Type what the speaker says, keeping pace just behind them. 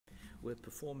We're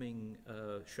performing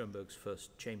Schoenberg's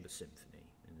first chamber symphony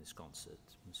in this concert.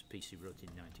 It's a piece he wrote in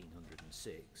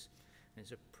 1906. And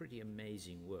it's a pretty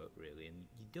amazing work, really, and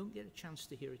you don't get a chance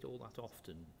to hear it all that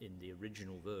often in the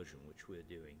original version, which we're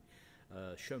doing.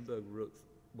 Schoenberg wrote,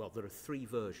 well, there are three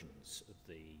versions of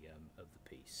the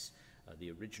piece. The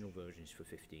original version is for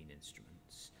 15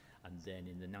 instruments, and then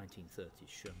in the 1930s,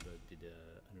 Schoenberg did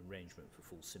an arrangement for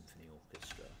full symphony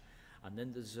orchestra. And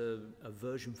then there's a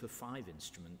version for 5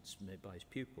 instruments made by his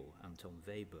pupil, Anton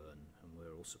Webern, and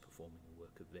we're also performing the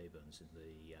work of Webern's in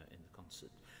the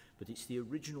concert. But it's the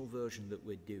original version that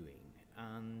we're doing,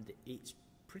 and it's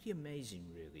pretty amazing,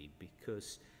 really,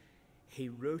 because he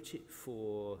wrote it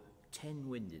for 10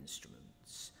 wind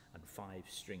instruments and 5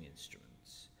 string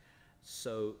instruments.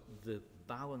 So the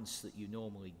balance that you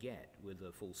normally get with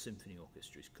a full symphony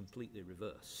orchestra is completely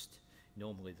reversed.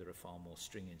 Normally there are far more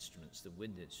string instruments than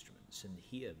wind instruments, and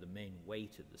here the main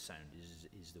weight of the sound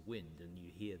is the wind, and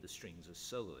you hear the strings as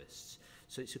soloists.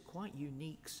 So it's a quite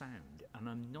unique sound, and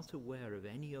I'm not aware of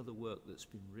any other work that's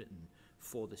been written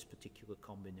for this particular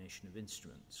combination of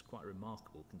instruments. Quite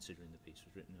remarkable considering the piece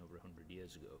was written over 100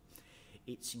 years ago.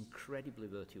 It's incredibly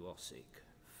virtuosic,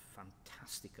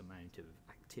 fantastic amount of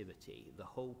activity. The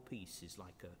whole piece is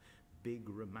like a big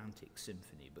romantic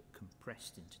symphony, but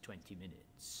compressed into 20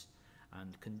 minutes.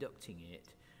 And conducting it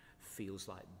feels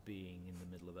like being in the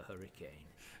middle of a hurricane,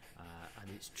 and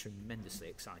it's tremendously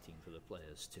exciting for the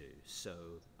players too. So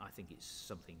I think it's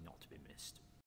something not to be missed.